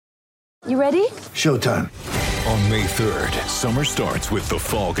You ready? Showtime. On May 3rd, summer starts with The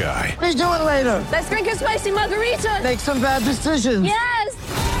Fall Guy. Let's do it later. Let's drink a spicy margarita. Make some bad decisions. Yes!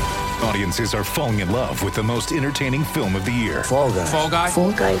 Audiences are falling in love with the most entertaining film of the year. Fall Guy. Fall Guy?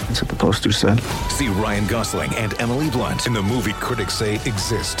 Fall guy. That's what the poster said. See Ryan Gosling and Emily Blunt in the movie critics say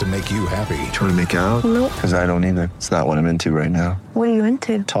exists to make you happy. Trying to make it out? Nope. Because I don't either. It's not what I'm into right now. What are you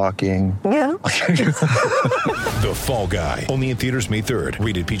into? Talking. Yeah. The Fall Guy. Only in theaters May 3rd.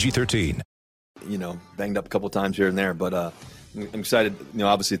 Rated PG-13. You know, banged up a couple times here and there, but I'm excited. You know,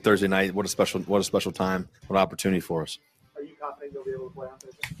 obviously Thursday night, what a special time, what an opportunity for us. Are you confident you'll be able to play on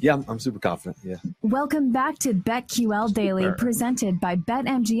Thursday? Yeah, I'm super confident. Yeah. Welcome back to BetQL Daily, presented by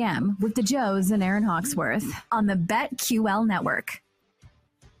BetMGM with the Joes and Aaron Hawksworth on the BetQL Network.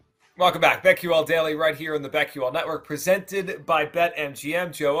 Welcome back. BetQL Daily right here on the BetQL Network, presented by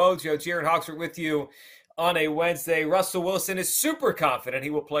BetMGM. Joe O, Joe G, Aaron Hawksworth with you on a Wednesday. Russell Wilson is super confident he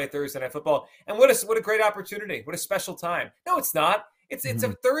will play Thursday Night Football. And what a great opportunity. What a special time. No, it's not. It's a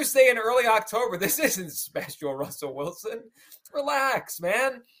Thursday in early October. This isn't special, Russell Wilson. Relax,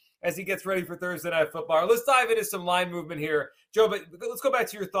 man, as he gets ready for Thursday Night Football. Let's dive into some line movement here. Joe, but let's go back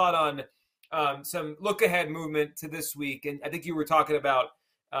to your thought on some look-ahead movement to this week. And I think you were talking about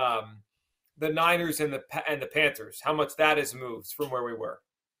the Niners and the Panthers, how much that has moved from where we were.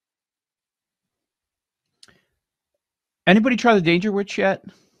 Anybody try the Danger Witch yet?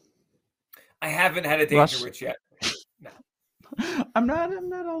 I haven't had a Danger Witch yet. No. I'm not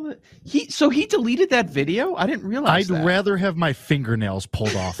all that. He deleted that video? I didn't realize I'd that. rather have my fingernails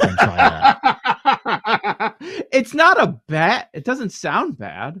pulled off than try that. It's not a bad. It doesn't sound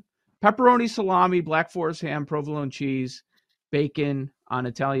bad. Pepperoni, salami, Black Forest ham, provolone cheese, bacon on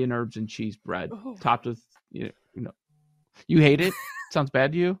Italian herbs and cheese bread, topped with you know. You hate it? Sounds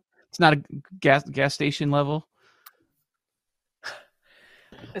bad to you? It's not a gas station level.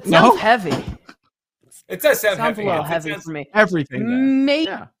 It sounds heavy. It does sound sounds heavy. a little heavy for me. Everything.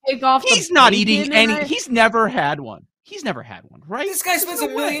 Maybe take off. He's not eating any. He's never had one. He's never had one, right? This guy spends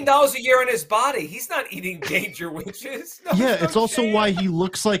 $1 million a year on his body. He's not eating Danger Witches. No, yeah, it's also why he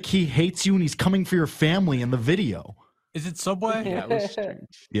looks like he hates you and he's coming for your family in the video. Is it Subway? Yeah, it was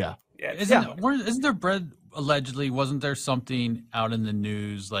strange. Yeah. Isn't there bread allegedly? Wasn't there something out in the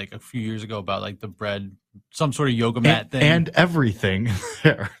news like a few years ago about like the bread, some sort of yoga mat thing and everything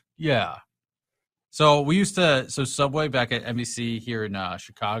there? Yeah. So Subway back at NBC here in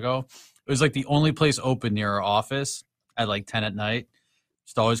Chicago, it was like the only place open near our office at like 10 at night.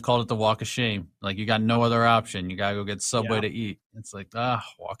 Just always called it the walk of shame. Like you got no other option. You gotta go get Subway to eat. It's like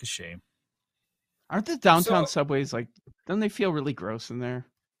walk of shame. Aren't the downtown subways like? Don't they feel really gross in there?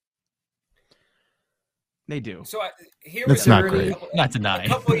 They do. So That's not great. Not denying.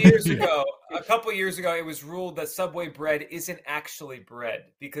 A couple years ago, it was ruled that Subway bread isn't actually bread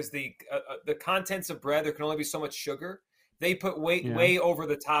because the contents of bread, there can only be so much sugar. They put way over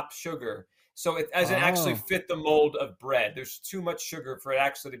the top sugar, so it doesn't actually fit the mold of bread. There's too much sugar for it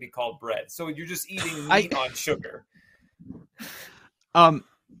actually to be called bread. So you're just eating meat on sugar.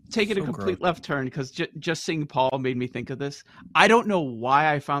 Taking a complete left turn because just seeing Paul made me think of this. I don't know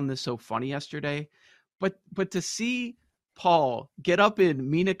why I found this so funny yesterday, but to see Paul get up in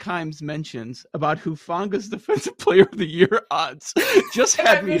Mina Kimes' mentions about Hufanga's Defensive Player of the Year odds just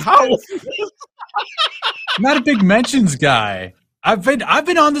had me howling. I'm not a big mentions guy. I've been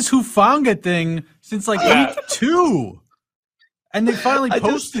on this Hufanga thing since like week 2. And they finally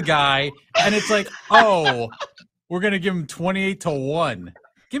post the guy and it's like, we're gonna give him 28-1.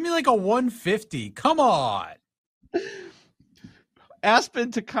 Give me like a 150. Come on.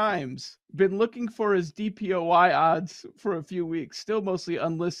 Aspen to Kimes. Been looking for his DPOY odds for a few weeks. Still mostly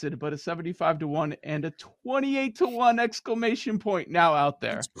unlisted, but a 75-1 and a 28-1 exclamation point now out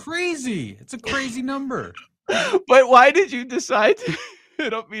there. It's crazy. It's a crazy number. But why did you decide to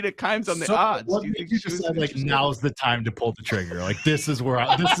hit up Mina Kimes on the odds? What made you decide like now's the time to pull the trigger? Like this is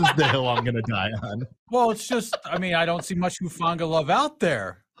the hill I'm gonna die on. Well, it's just I don't see much Hufanga love out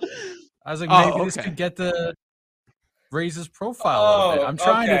there. I was like, maybe this could get raise his profile a little bit. I'm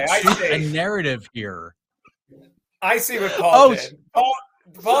trying to shape a narrative here. I see what Paul did.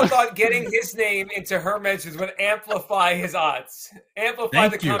 Paul thought getting his name into her mentions would amplify his odds, amplify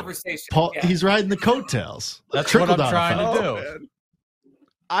the conversation. Paul, he's riding the coattails. That's what I'm trying to do. Man.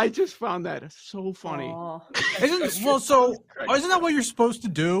 I just found that so funny. Isn't that what you're supposed to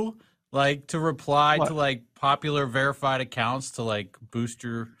do? Like to reply to like popular verified accounts to like boost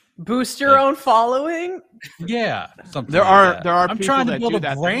your own following? Yeah, something. There are I'm people trying to that build do a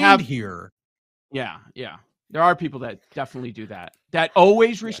that. brand here. Yeah. There are people that definitely do that. That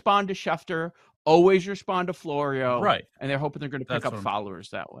always respond to Schefter, always respond to Florio, right? And they're hoping they're going to pick up followers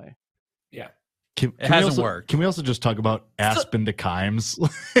that way. Yeah. It hasn't worked. Can we also just talk about Aspen to Kimes?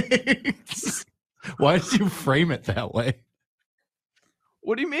 Why did you frame it that way?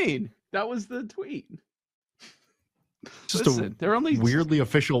 What do you mean? That was the tweet. Just they're only weirdly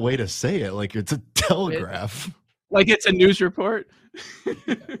official way to say it. Like it's a telegraph. Like it's a news report. It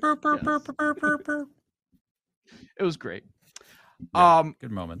was great.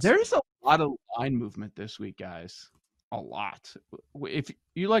 Good moments. There's a lot of line movement this week, guys. A lot. If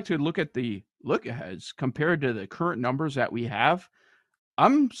you like to look at the look aheads compared to the current numbers that we have,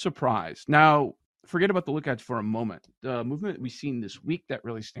 I'm surprised. Now, forget about the look aheads for a moment. The movement we've seen this week that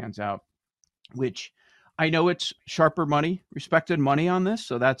really stands out, which I know it's sharper money, respected money on this,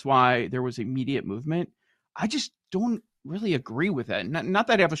 so that's why there was immediate movement. I just don't really agree with that. Not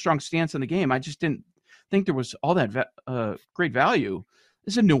that I have a strong stance on the game. I just didn't think there was all that great value.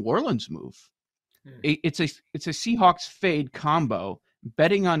 This is a New Orleans move. It's a Seahawks fade combo,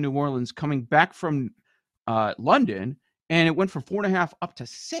 betting on New Orleans coming back from London, and it went from 4.5 up to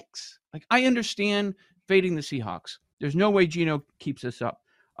 6. Like, I understand fading the Seahawks. There's no way Geno keeps this up.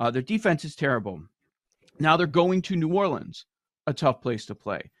 Their defense is terrible. Now they're going to New Orleans, a tough place to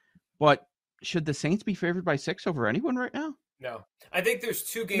play. But should the Saints be favored by 6 over anyone right now? No. I think there's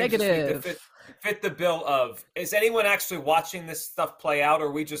 2 games this week that fit the bill of, is anyone actually watching this stuff play out, or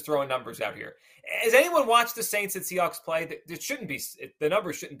are we just throwing numbers out here? Has anyone watched the Saints and Seahawks play? It shouldn't be, the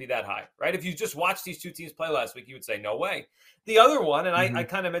numbers shouldn't be that high, right? If you just watched these 2 teams play last week, you would say, no way. The other one, and I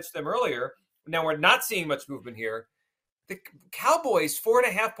kind of mentioned them earlier, now we're not seeing much movement here. The Cowboys,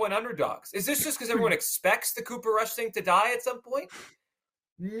 4.5-point underdogs. Is this just because everyone expects the Cooper Rush thing to die at some point?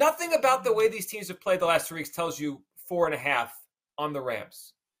 Nothing about the way these teams have played the last 3 weeks tells you 4.5 on the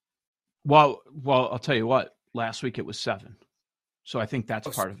Rams. Well, I'll tell you what. Last week it was 7, so I think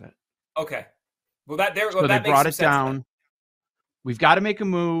that's part of it. Okay. Well, they brought it down. Then. We've got to make a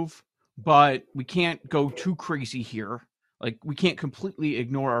move, but we can't go too crazy here. Like, we can't completely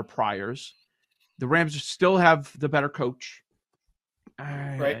ignore our priors. The Rams still have the better coach.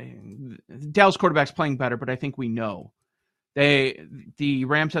 Right. Dallas quarterback's playing better, but I think we know. The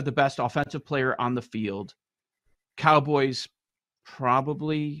Rams have the best offensive player on the field. Cowboys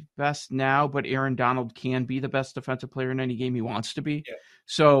probably best now, but Aaron Donald can be the best defensive player in any game he wants to be. Yeah.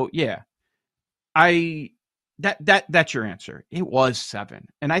 So yeah, that's your answer. It was 7,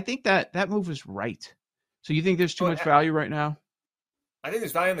 and I think that move is right. So you think there's too much value right now? I think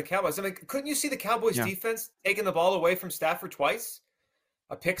there's value in the Cowboys. I mean, couldn't you see the Cowboys defense taking the ball away from Stafford twice?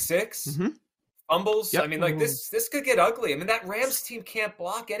 A pick 6, fumbles. Yep. I mean, like this could get ugly. I mean, that Rams team can't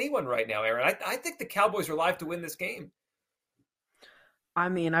block anyone right now, Aaron. I think the Cowboys are live to win this game. I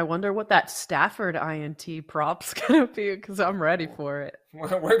mean, I wonder what that Stafford INT prop's going to be, because I'm ready for it.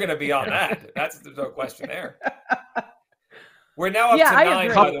 We're going to be on that. There's no question there. We're now up to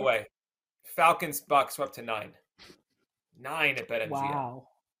 9, by the way. Falcons, Bucks are up to 9. 9 at BetMGM. Wow.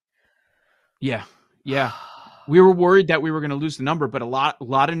 Yeah. We were worried that we were going to lose the number, but a lot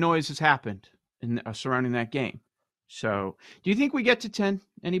of noise has happened surrounding that game. So, do you think we get to 10?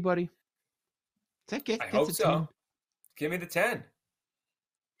 Anybody? I hope so. 10? Give me the 10.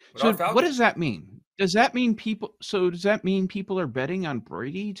 So what does that mean? Does that mean people are betting on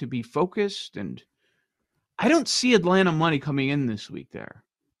Brady to be focused? And I don't see Atlanta money coming in this week there.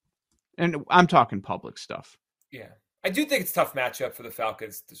 And I'm talking public stuff. Yeah. I do think it's a tough matchup for the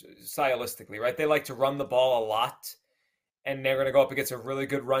Falcons stylistically, right? They like to run the ball a lot, and they're going to go up against a really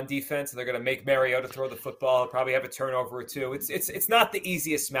good run defense, and they're going to make Mariota throw the football, probably have a turnover or 2. It's not the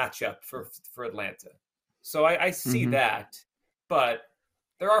easiest matchup for Atlanta. So I see that, but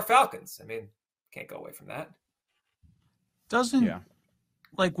there are Falcons. I mean, can't go away from that.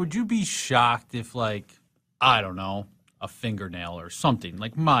 Would you be shocked if, I don't know, a fingernail or something,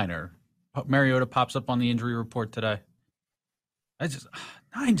 minor, Mariota pops up on the injury report today?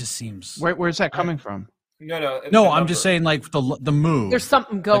 9 just seems. Where's that coming from? No. I'm just saying, the move. There's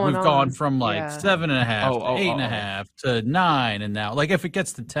something going on. We've gone from 7.5 to 8.5 to 9, and now if it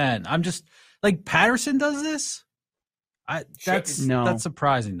gets to 10, I'm just Patterson does this. That's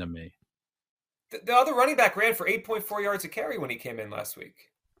surprising to me. The other running back ran for 8.4 yards a carry when he came in last week.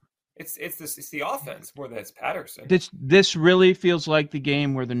 It's the offense more than it's Patterson. This really feels like the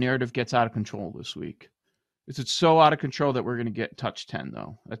game where the narrative gets out of control this week. It's so out of control that we're going to get touch 10,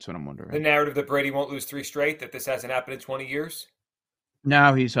 though. That's what I'm wondering. The narrative that Brady won't lose 3 straight, that this hasn't happened in 20 years?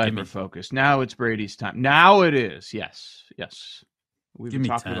 Now he's hyper-focused. Now it's Brady's time. Now it is. Yes. We've been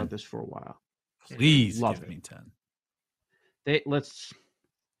talking about this for a while. Please give me 10. Let's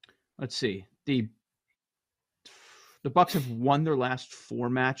see. The Bucs have won their last 4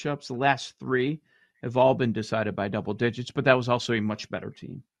 matchups. The last 3 have all been decided by double digits, but that was also a much better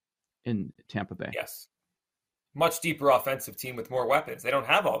team. in Tampa Bay. Yes. Much deeper offensive team with more weapons. They don't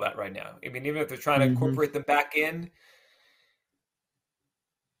have all that right now. I mean, even if they're trying to incorporate them back in.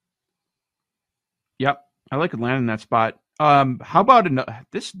 Yep. I like Atlanta in that spot. How about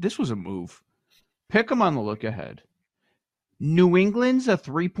this was a move. Pick them on the look ahead. New England's a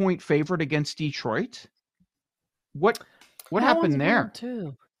 3-point favorite against Detroit. What happened there?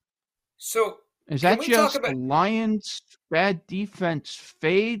 Too. So is that just the Lions' bad defense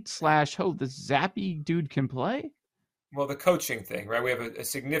fade / the zappy dude can play? Well, the coaching thing, right? We have a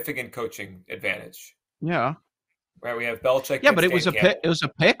significant coaching advantage. Yeah. Right, we have Belichick. Yeah, but it was a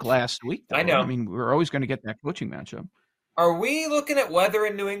pick last week, though. I know. I mean, we're always going to get that coaching matchup. Are we looking at weather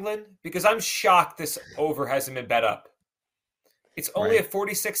in New England? Because I'm shocked this over hasn't been bet up. It's only at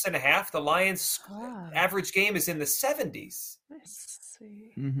 46.5. The Lions' average game is in the 70s. Let's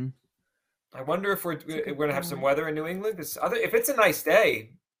see. Mm-hmm. I wonder if we're going to have some weather in New England. Because if it's a nice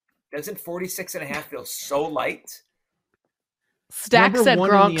day, doesn't 46.5 feel so light? Stack said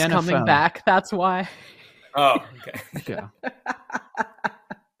Gronk's coming back. That's why. Oh, okay. Yeah.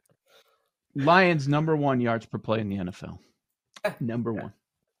 Lions number 1 yards per play in the NFL. Number 1.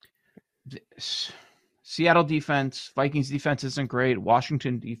 Seattle defense, Vikings defense isn't great.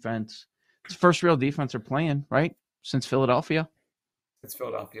 Washington defense. It's the first real defense they're playing, right? Since Philadelphia. It's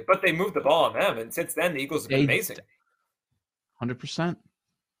Philadelphia. But they moved the ball on them, and since then the Eagles have been amazing. 100%.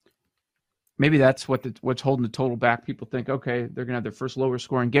 Maybe that's what's holding the total back. People think, okay, they're going to have their first lower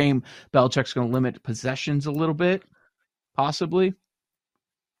scoring game. Belichick's going to limit possessions a little bit, possibly.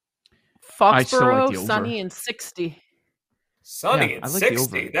 Foxborough, sunny and 60. Sunny and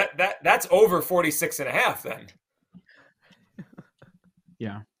 60. That's over 46.5 then.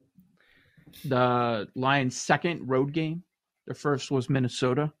 Yeah. The Lions' second road game. Their first was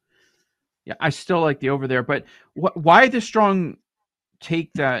Minnesota. Yeah, I still like the over there. But why the strong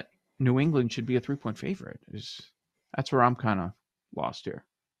take that New England should be a 3-point favorite? That's where I'm kind of lost here.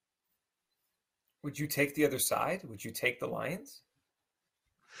 Would you take the other side? Would you take the Lions?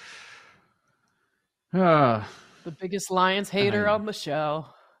 The biggest Lions hater on the show.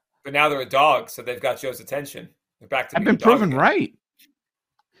 But now they're a dog, so they've got Joe's attention. They're back to I've been proven right.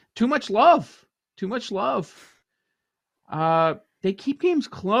 Too much love. They keep games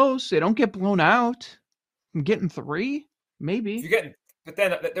close. They don't get blown out. I'm getting 3, maybe. But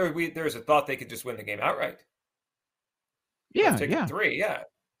then there's a thought they could just win the game outright. Yeah, taking 3, yeah.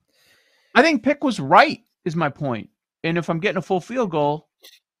 I think Pick was right, is my point. And if I'm getting a full field goal,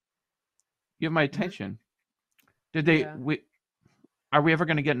 you have my attention. Are we ever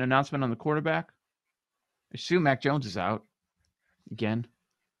going to get an announcement on the quarterback? I assume Mac Jones is out again.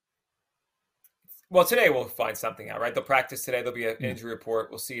 Well, today we'll find something out, right? They'll practice today. There'll be an injury report.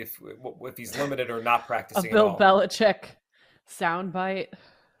 We'll see if he's limited or not practicing. A Bill Belichick soundbite.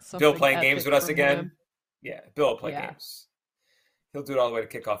 Bill playing games with us again. Him. Yeah, Bill will play games. He'll do it all the way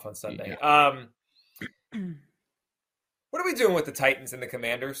to kickoff on Sunday. Yeah. What are we doing with the Titans and the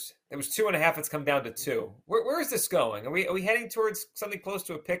Commanders? It was 2.5. It's come down to 2. Where is this going? Are we heading towards something close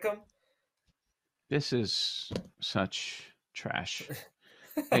to a pick'em? This is such trash.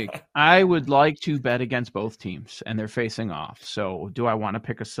 Like, I would like to bet against both teams, and they're facing off. So do I want to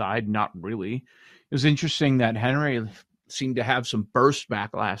pick a side? Not really. It was interesting that Henry seemed to have some burst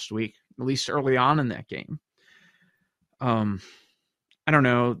back last week, at least early on in that game. I don't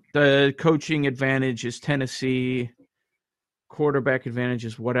know. The coaching advantage is Tennessee. Quarterback advantage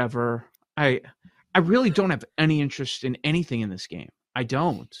is whatever. I really don't have any interest in anything in this game. I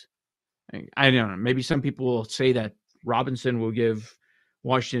don't. I don't know. Maybe some people will say that Robinson will give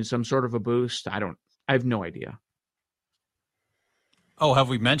Washington some sort of a boost. I have no idea. Oh, have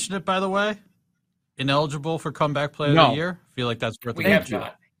we mentioned it, by the way? Ineligible for comeback player of the year? I feel like that's worth we have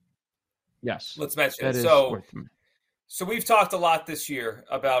not. Yes. Let's mention it. So we've talked a lot this year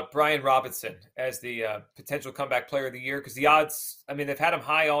about Brian Robinson as the potential comeback player of the year because the odds, I mean, they've had him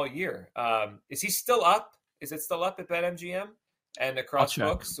high all year. Is he still up? Is it still up at BetMGM and across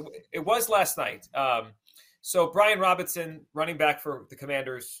books? It was last night. So Brian Robinson, running back for the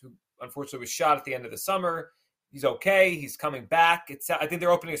Commanders, who unfortunately was shot at the end of the summer. He's okay. He's coming back. I think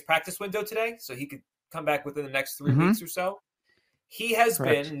they're opening his practice window today, so he could come back within the next 3 weeks or so. He has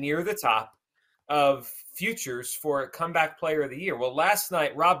been near the top of futures for comeback player of the year. Well, last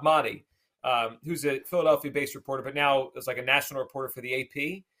night, Rob Motti, who's a Philadelphia-based reporter, but now is like a national reporter for the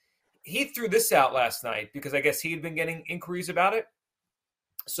AP, he threw this out last night because I guess he had been getting inquiries about it.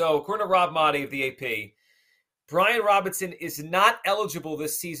 So according to Rob Motti of the AP, Brian Robinson is not eligible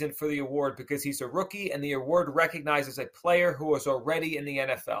this season for the award because he's a rookie and the award recognizes a player who is already in the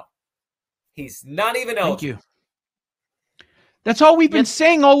NFL. He's not even eligible. Thank you. That's all we've been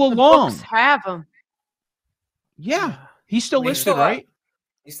saying all The along. books have him. Yeah, he's still He's listed, still right?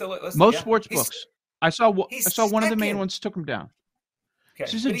 He's still listed, Most yeah. sports He's- books. I saw one of the main second. ones took him down. Okay,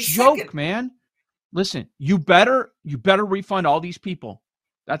 This is a but he's joke, second. man. Listen, you better refund all these people.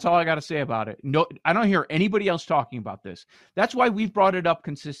 That's all I got to say about it. No, I don't hear anybody else talking about this. That's why we've brought it up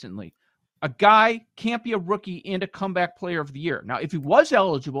consistently. A guy can't be a rookie and a comeback player of the year. Now, if he was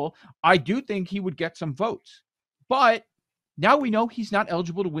eligible, I do think he would get some votes. But now we know he's not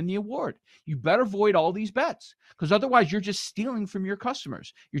eligible to win the award. You better void all these bets because otherwise you're just stealing from your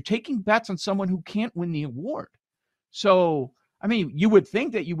customers. You're taking bets on someone who can't win the award. So, I mean, you would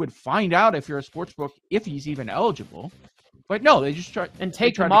think that you would find out if you're a sportsbook if he's even eligible. But no, they just try And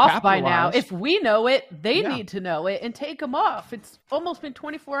take him him off by now. If we know it, they need to know it and take him off. It's almost been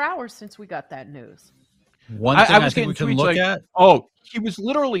 24 hours since we got that news. One thing I was think we getting can tweets look like, at. oh, he was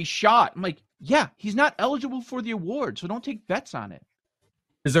literally shot. I'm like, yeah, he's not eligible for the award, so don't take bets on it.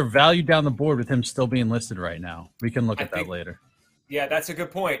 Is there value down the board with him still being listed right now? We can look at that later. Yeah, that's a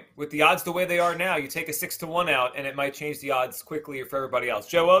good point. With the odds the way they are now, you take a 6-1 out, and it might change the odds quickly for everybody else.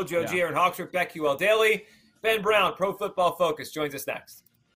 Joe O, Joe G, Aaron Hawksworth, BetQL Daily. Ben Brown, Pro Football Focus, joins us next.